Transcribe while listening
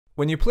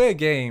When you play a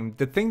game,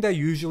 the thing that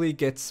usually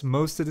gets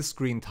most of the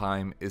screen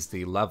time is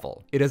the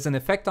level. It has an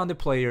effect on the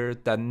player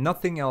that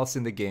nothing else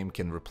in the game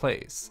can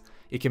replace.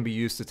 It can be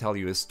used to tell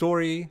you a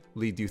story,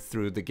 lead you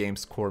through the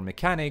game's core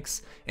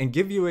mechanics, and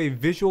give you a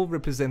visual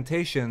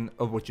representation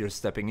of what you're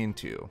stepping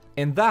into.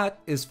 And that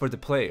is for the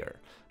player.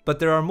 But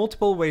there are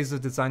multiple ways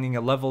of designing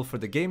a level for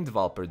the game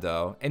developer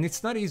though, and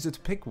it's not easy to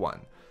pick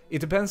one. It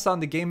depends on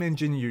the game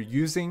engine you're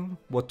using,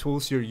 what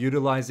tools you're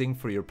utilizing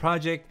for your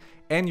project,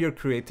 and your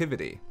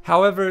creativity.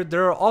 However,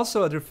 there are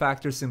also other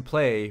factors in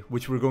play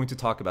which we're going to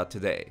talk about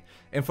today.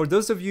 And for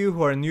those of you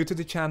who are new to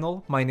the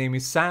channel, my name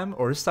is Sam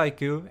or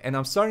Sykoo, and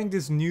I'm starting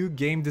this new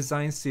game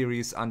design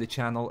series on the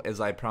channel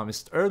as I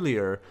promised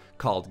earlier,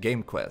 called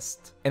Game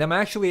Quest. And I'm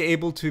actually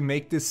able to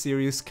make this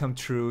series come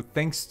true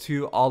thanks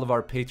to all of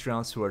our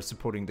Patreons who are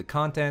supporting the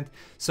content.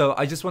 So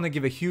I just want to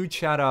give a huge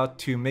shout out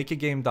to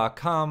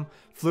makeagame.com,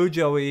 Flu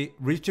Joey,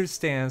 Richard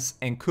Stans,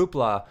 and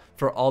Kupla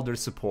for all their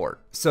support.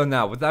 So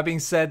now, with that being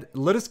said,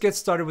 let us get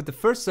started with the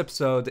first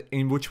episode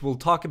in which we'll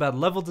talk about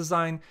level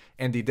design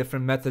and the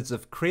different methods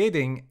of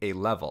creating a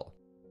level.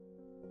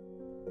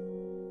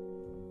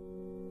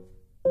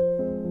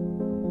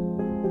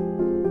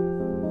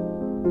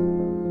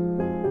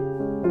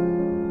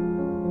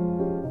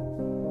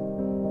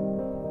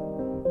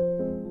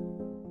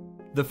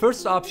 The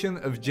first option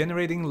of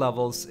generating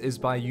levels is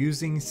by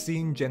using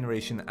scene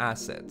generation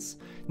assets.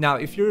 Now,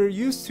 if you're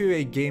used to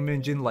a game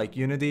engine like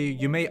Unity,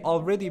 you may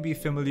already be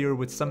familiar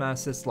with some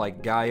assets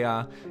like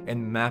Gaia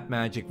and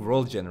MapMagick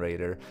World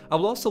Generator. I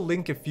will also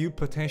link a few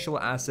potential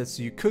assets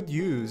you could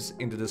use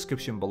in the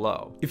description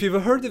below. If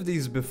you've heard of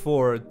these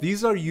before,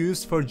 these are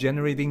used for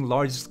generating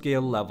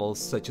large-scale levels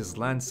such as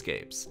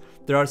landscapes.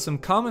 There are some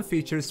common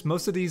features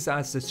most of these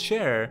assets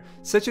share,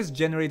 such as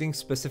generating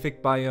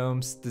specific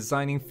biomes,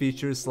 designing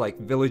features like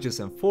villages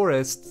and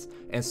forests,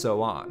 and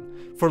so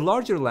on. For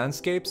larger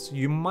landscapes,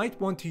 you might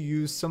want to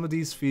use some of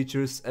these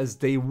features as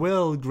they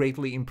will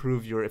greatly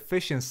improve your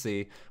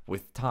efficiency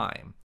with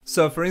time.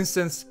 So for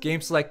instance,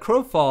 games like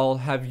Crowfall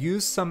have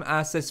used some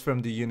assets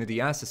from the Unity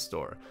Asset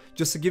Store.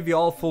 Just to give you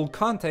all full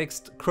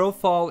context,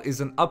 Crowfall is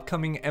an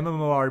upcoming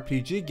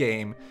MMORPG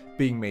game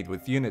being made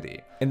with Unity.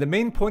 And the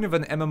main point of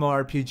an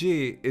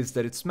MMORPG is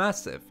that it's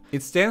massive.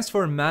 It stands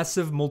for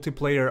Massive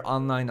Multiplayer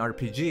Online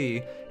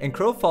RPG, and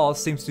Crowfall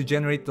seems to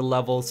generate the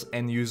levels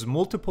and use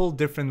multiple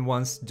different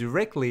ones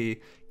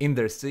directly in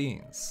their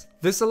scenes.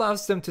 This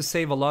allows them to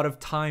save a lot of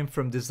time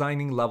from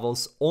designing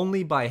levels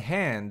only by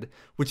hand,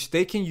 which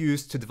they can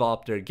use to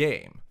develop their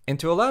game. And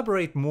to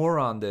elaborate more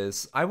on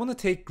this, I want to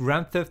take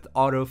Grand Theft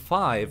Auto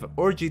 5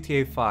 or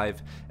GTA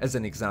 5 as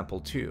an example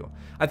too.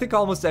 I think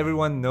almost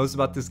everyone knows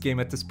about this game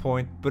at this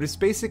point, but it's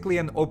basically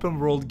an open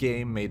world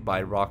game made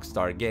by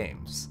Rockstar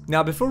Games.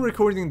 Now, before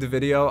recording the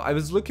video, I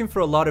was looking for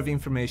a lot of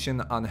information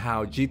on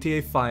how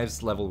GTA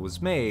 5's level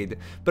was made,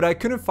 but I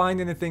couldn't find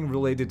anything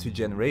related to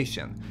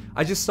generation.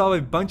 I just saw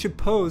a bunch of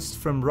posts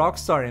from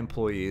Rockstar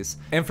employees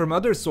and from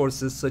other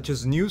sources such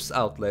as news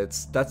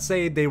outlets that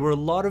say there were a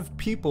lot of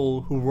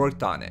people who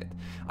worked on it.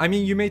 I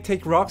mean, you may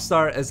take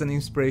Rockstar as an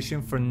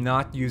inspiration for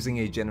not using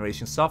a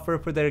generation software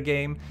for their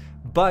game,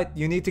 but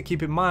you need to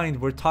keep in mind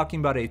we're talking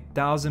about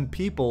 1,000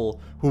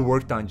 people who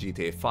worked on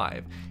GTA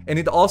 5, and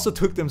it also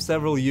took them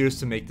several years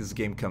to make this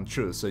game come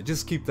true, so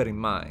just keep that in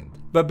mind.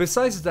 But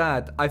besides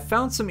that, I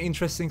found some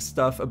interesting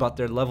stuff about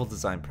their level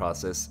design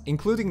process,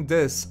 including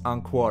this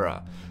on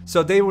Quora.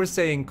 So they were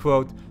saying,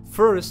 quote,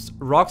 "First,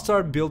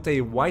 Rockstar built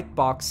a white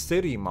box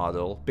city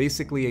model,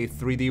 basically a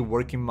 3D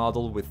working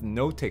model with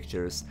no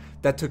textures,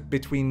 that took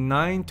between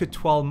 9 to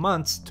 12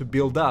 months to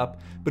build up,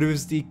 but it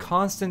was the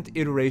constant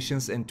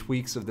iterations and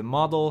tweaks of the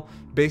model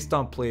based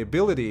on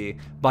playability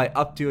by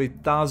up to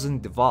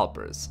 1,000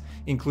 developers,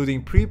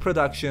 including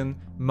pre-production,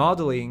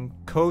 modeling,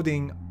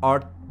 coding,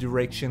 art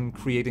direction,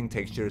 creating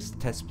textures,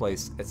 test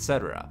plays,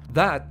 etc.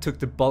 That took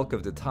the bulk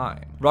of the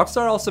time."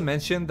 Rockstar also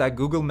mentioned that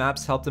Google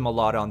Maps helped them a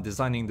lot on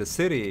designing the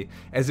city,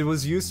 as it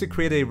was used to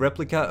create a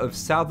replica of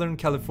Southern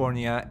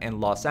California and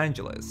Los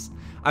Angeles.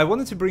 I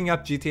wanted to bring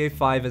up GTA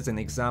 5 as an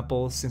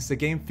example since the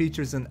game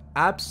features an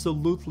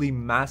absolutely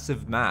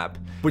massive map,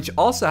 which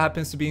also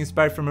happens to be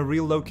inspired from a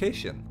real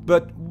location.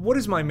 But what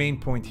is my main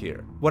point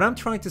here? What I'm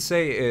trying to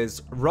say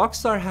is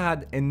Rockstar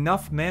had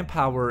enough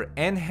manpower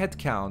and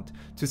headcount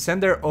to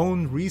send their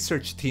own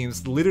research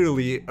teams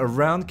literally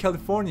around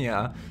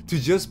California to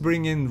just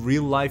bring in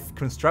real-life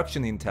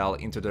construction intel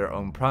into their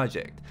own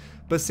project.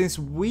 But since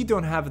we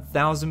don't have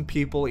 1,000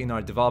 people in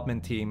our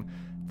development team,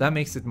 that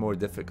makes it more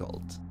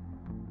difficult.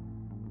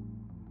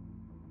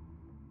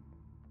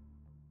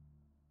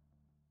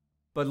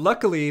 But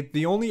luckily,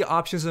 the only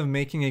options of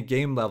making a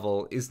game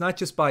level is not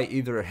just by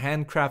either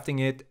handcrafting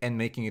it and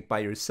making it by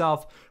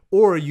yourself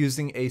or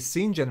using a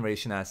scene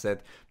generation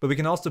asset, but we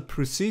can also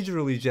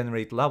procedurally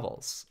generate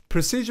levels.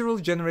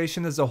 Procedural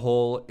generation as a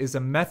whole is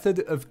a method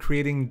of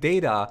creating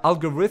data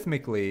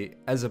algorithmically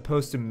as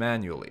opposed to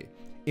manually.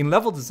 In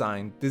level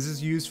design, this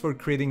is used for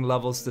creating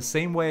levels the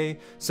same way,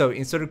 so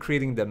instead of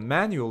creating them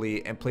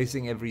manually and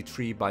placing every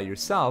tree by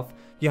yourself,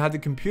 you have the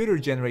computer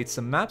generate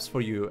some maps for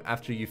you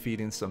after you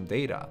feed in some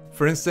data.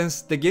 For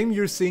instance, the game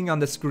you're seeing on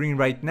the screen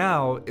right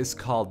now is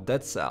called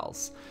Dead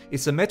Cells.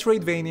 It's a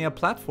Metroidvania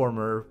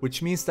platformer,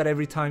 which means that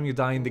every time you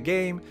die in the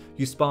game,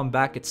 you spawn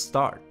back at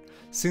start.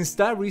 Since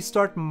that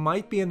restart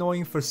might be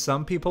annoying for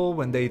some people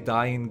when they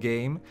die in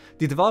game,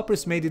 the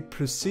developers made it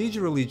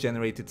procedurally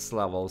generate its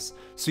levels,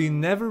 so you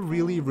never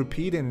really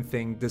repeat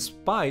anything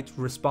despite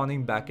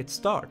respawning back at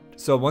start.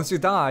 So once you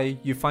die,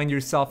 you find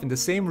yourself in the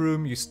same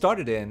room you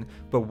started in,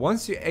 but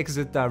once you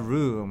exit that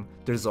room,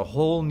 there's a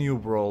whole new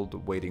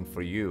world waiting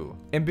for you.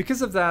 And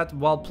because of that,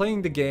 while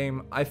playing the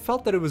game, I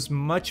felt that it was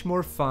much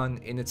more fun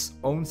in its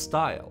own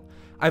style.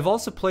 I've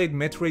also played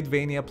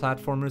Metroidvania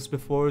platformers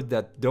before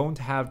that don't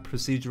have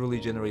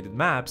procedurally generated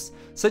maps,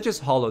 such as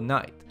Hollow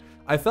Knight.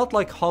 I felt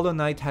like Hollow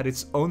Knight had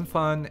its own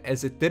fun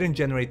as it didn't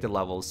generate the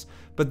levels,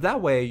 but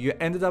that way you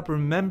ended up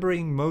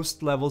remembering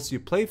most levels you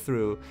play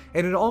through,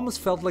 and it almost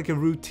felt like a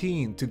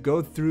routine to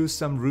go through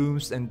some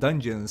rooms and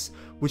dungeons,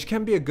 which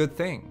can be a good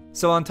thing.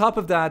 So on top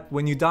of that,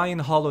 when you die in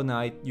Hollow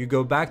Knight, you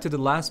go back to the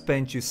last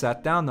bench you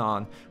sat down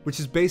on, which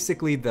is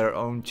basically their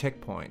own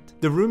checkpoint.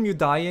 The room you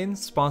die in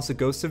spawns a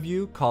ghost of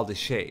you called a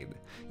shade.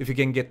 If you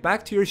can get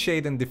back to your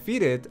shade and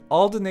defeat it,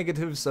 all the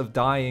negatives of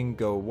dying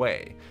go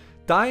away.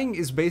 Dying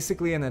is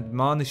basically an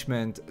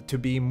admonishment to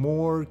be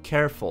more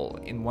careful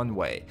in one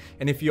way,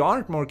 and if you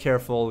aren't more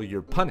careful,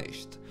 you're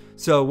punished.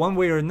 So one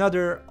way or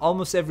another,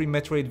 almost every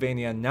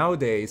Metroidvania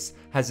nowadays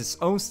has its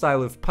own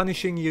style of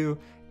punishing you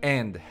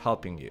and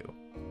helping you.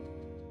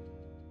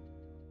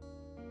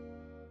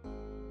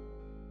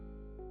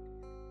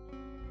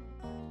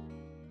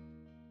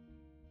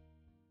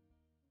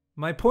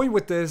 My point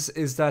with this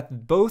is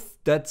that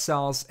both Dead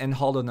Cells and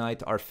Hollow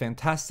Knight are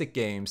fantastic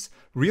games,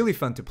 really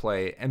fun to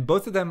play, and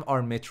both of them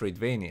are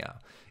Metroidvania.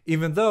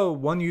 Even though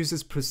one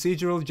uses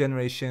procedural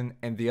generation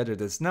and the other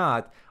does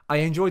not, I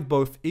enjoyed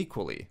both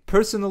equally.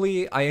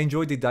 Personally, I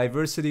enjoyed the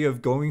diversity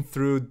of going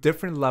through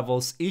different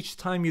levels each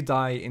time you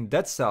die in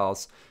Dead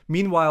Cells.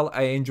 Meanwhile,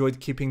 I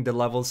enjoyed keeping the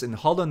levels in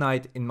Hollow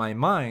Knight in my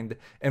mind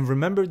and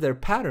remembered their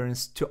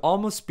patterns to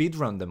almost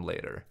speedrun them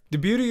later. The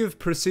beauty of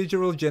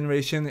procedural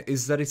generation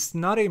is that it's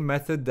not a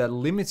method that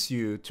limits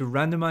you to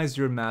randomize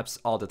your maps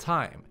all the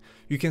time.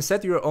 You can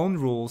set your own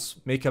rules,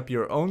 make up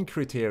your own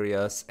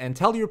criteria, and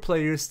tell your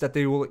players that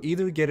they will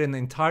either get an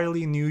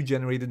entirely new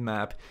generated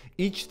map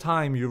each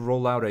time you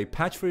roll out a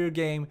patch for your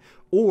game,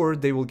 or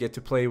they will get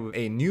to play with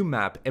a new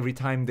map every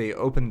time they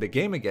open the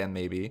game again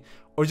maybe,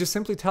 or just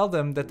simply tell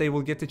them that they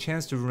will get the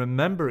chance to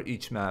remember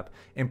each map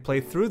and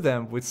play through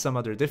them with some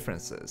other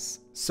differences.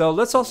 So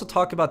let's also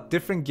talk about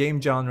different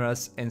game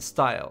genres and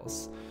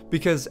styles.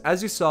 Because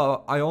as you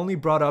saw, I only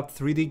brought up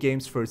 3D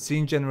games for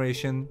scene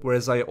generation,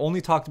 whereas I only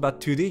talked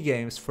about 2D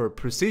games for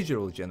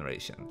procedural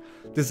generation.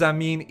 Does that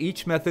mean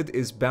each method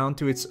is bound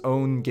to its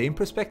own game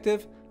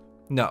perspective?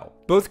 No,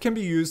 both can be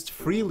used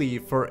freely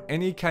for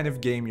any kind of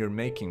game you're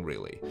making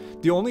really.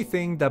 The only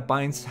thing that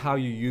binds how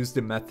you use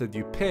the method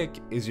you pick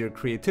is your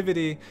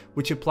creativity,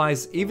 which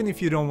applies even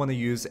if you don't want to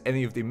use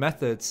any of the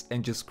methods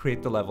and just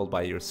create the level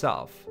by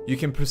yourself. You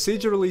can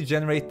procedurally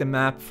generate the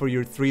map for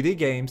your 3D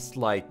games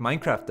like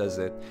Minecraft does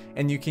it,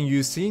 and you can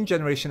use scene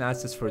generation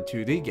assets for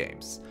 2D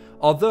games.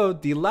 Although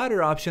the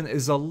latter option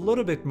is a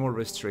little bit more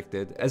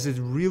restricted, as it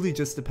really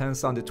just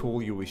depends on the tool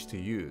you wish to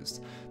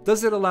use.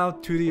 Does it allow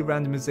 2D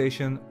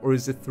randomization or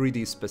is it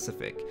 3D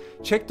specific?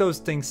 Check those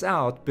things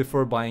out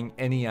before buying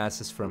any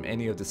assets from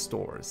any of the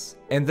stores.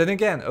 And then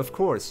again, of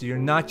course, you're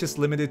not just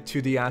limited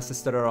to the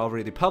assets that are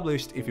already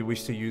published. If you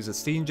wish to use a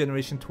scene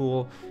generation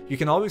tool, you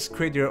can always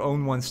create your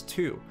own ones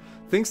too.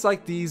 Things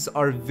like these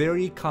are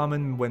very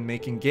common when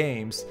making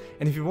games,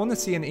 and if you want to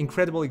see an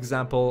incredible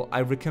example,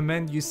 I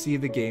recommend you see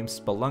the game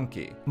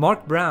Spelunky.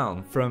 Mark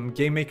Brown from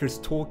Game Maker's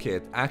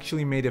Toolkit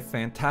actually made a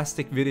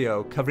fantastic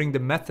video covering the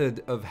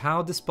method of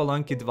how the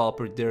Spelunky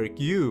developer Derek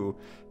Yu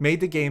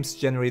made the game's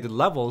generated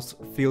levels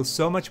feel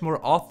so much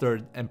more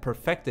authored and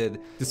perfected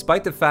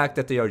despite the fact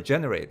that they are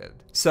generated.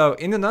 So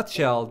in a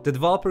nutshell, the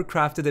developer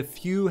crafted a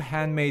few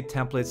handmade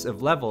templates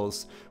of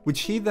levels,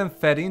 which he then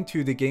fed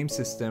into the game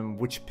system,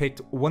 which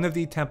picked one of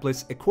the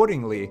templates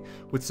accordingly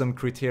with some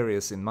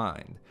criteria in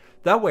mind.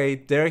 That way,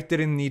 Derek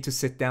didn't need to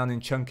sit down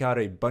and chunk out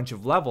a bunch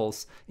of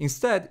levels.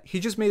 Instead, he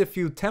just made a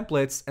few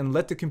templates and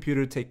let the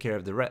computer take care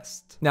of the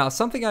rest. Now,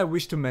 something I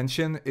wish to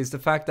mention is the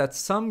fact that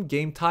some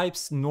game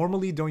types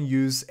normally don't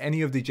use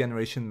any of the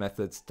generation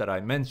methods that I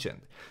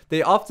mentioned.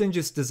 They often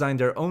just design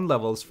their own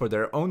levels for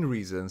their own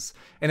reasons,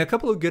 and a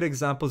couple of good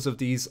examples of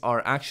these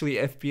are actually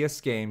FPS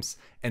games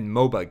and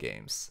MOBA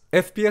games.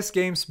 FPS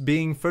games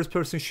being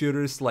first-person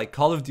shooters like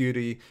Call of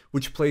Duty,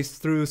 which plays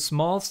through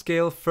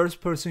small-scale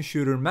first-person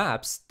shooter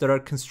maps that are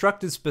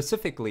constructed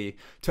specifically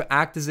to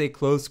act as a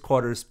close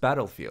quarters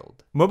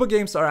battlefield. MOBA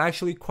games are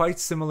actually quite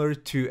similar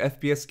to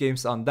FPS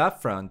games on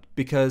that front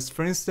because,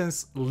 for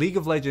instance, League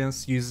of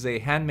Legends uses a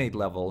handmade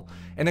level,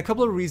 and a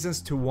couple of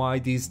reasons to why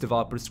these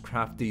developers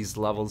craft these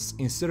levels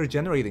instead of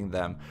generating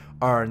them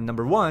are: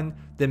 number one,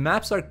 the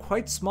maps are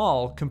quite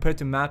small compared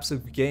to maps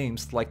of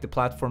games like the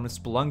platformer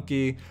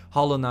Spelunky,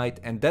 Hollow Knight,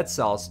 and Dead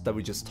Cells that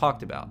we just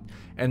talked about.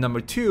 And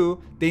number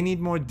two, they need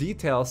more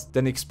details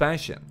than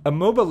expansion. A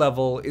MOBA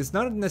level is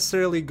not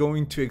necessarily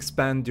going to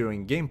expand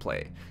during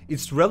gameplay.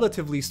 It's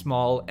relatively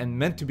small and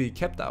meant to be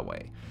kept that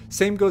way.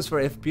 Same goes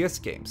for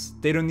FPS games.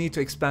 They don't need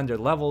to expand their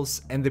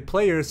levels, and the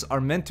players are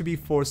meant to be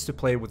forced to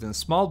play within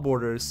small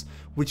borders,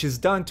 which is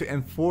done to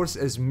enforce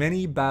as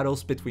many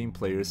battles between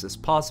players as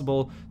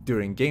possible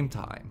during game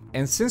time.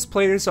 And since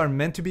players are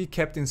meant to be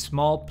kept in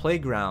small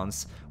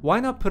playgrounds, why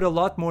not put a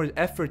lot more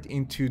effort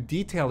into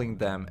detailing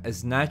them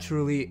as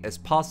naturally as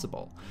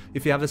possible?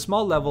 If you have a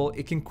small level,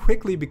 it can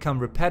quickly become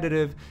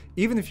repetitive,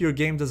 even if your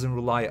game doesn't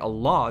rely a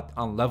lot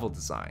on level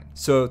design.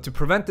 So to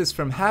prevent this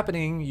from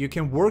happening, you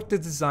can work the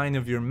design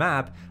of your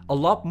map a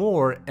lot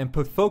more and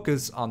put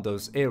focus on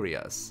those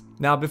areas.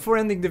 Now, before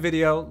ending the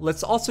video,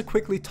 let's also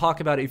quickly talk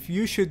about if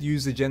you should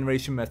use the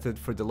generation method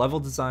for the level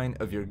design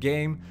of your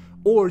game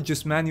or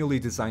just manually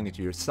design it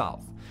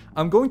yourself.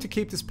 I'm going to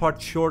keep this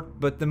part short,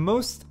 but the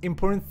most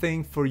important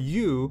thing for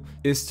you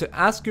is to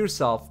ask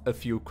yourself a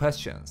few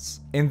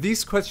questions. And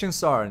these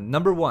questions are: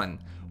 number one,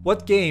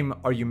 what game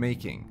are you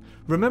making?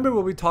 Remember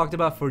what we talked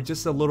about for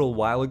just a little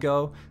while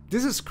ago?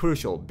 This is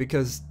crucial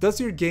because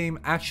does your game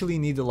actually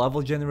need a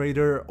level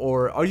generator,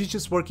 or are you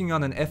just working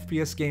on an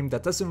FPS game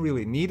that doesn't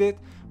really need it,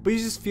 but you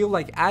just feel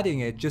like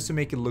adding it just to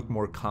make it look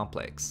more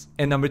complex?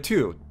 And number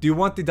two, do you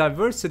want the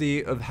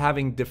diversity of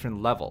having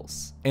different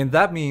levels? And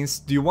that means,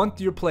 do you want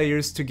your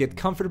players to get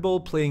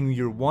comfortable playing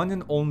your one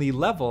and only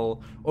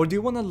level, or do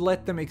you want to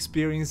let them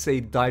experience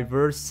a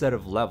diverse set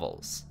of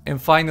levels?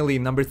 And finally,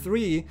 number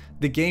three,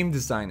 the game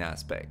design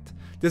aspect.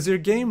 Does your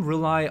game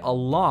rely a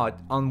lot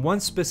on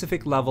one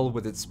specific level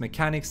with its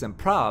mechanics and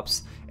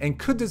props, and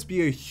could this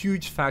be a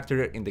huge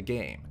factor in the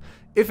game?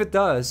 If it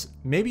does,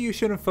 maybe you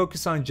shouldn't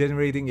focus on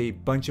generating a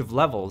bunch of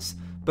levels,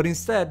 but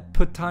instead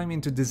put time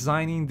into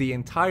designing the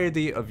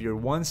entirety of your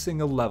one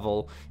single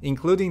level,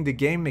 including the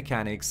game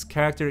mechanics,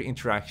 character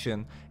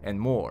interaction, and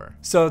more.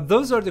 So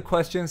those are the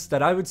questions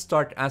that I would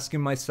start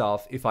asking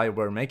myself if I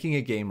were making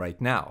a game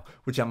right now,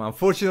 which I'm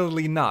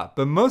unfortunately not.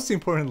 But most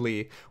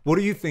importantly, what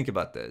do you think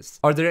about this?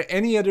 Are there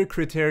any other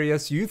criteria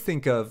you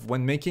think of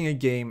when making a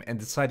game and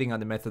deciding on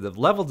the method of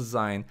level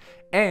design?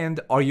 And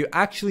are you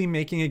actually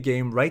making a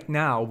game right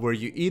now where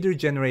you either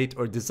generate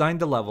or design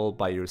the level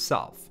by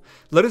yourself?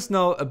 Let us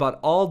know about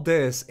all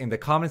this in the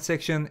comment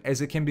section,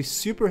 as it can be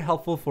super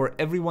helpful for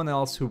everyone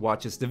else who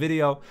watches the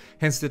video,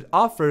 hence it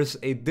offers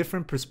a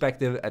different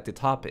perspective at the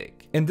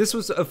topic. And this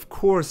was of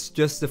course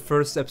just the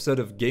first episode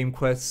of Game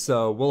Quest,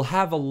 so we'll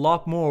have a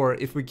lot more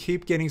if we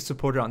keep getting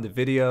supported on the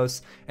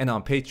videos and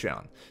on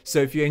Patreon. So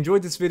if you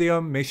enjoyed this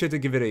video, make sure to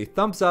give it a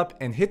thumbs up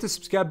and hit the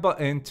subscribe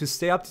button to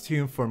stay up to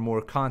tune for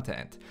more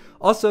content.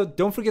 Also,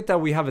 don't forget that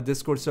we have a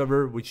Discord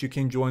server which you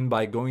can join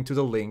by going to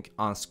the link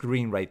on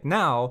screen right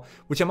now,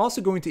 which I'm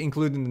also going to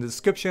include in the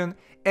description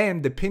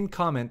and the pinned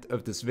comment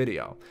of this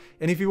video.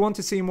 And if you want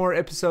to see more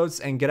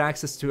episodes and get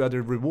access to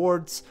other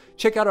rewards,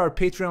 check out our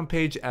Patreon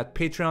page at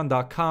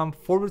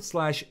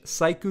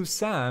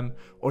patreon.com/SykoosSam,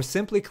 or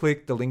simply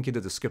click the link in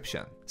the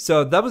description.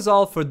 So that was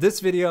all for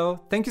this video.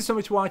 Thank you so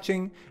much for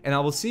watching, and I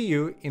will see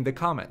you in the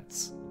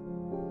comments.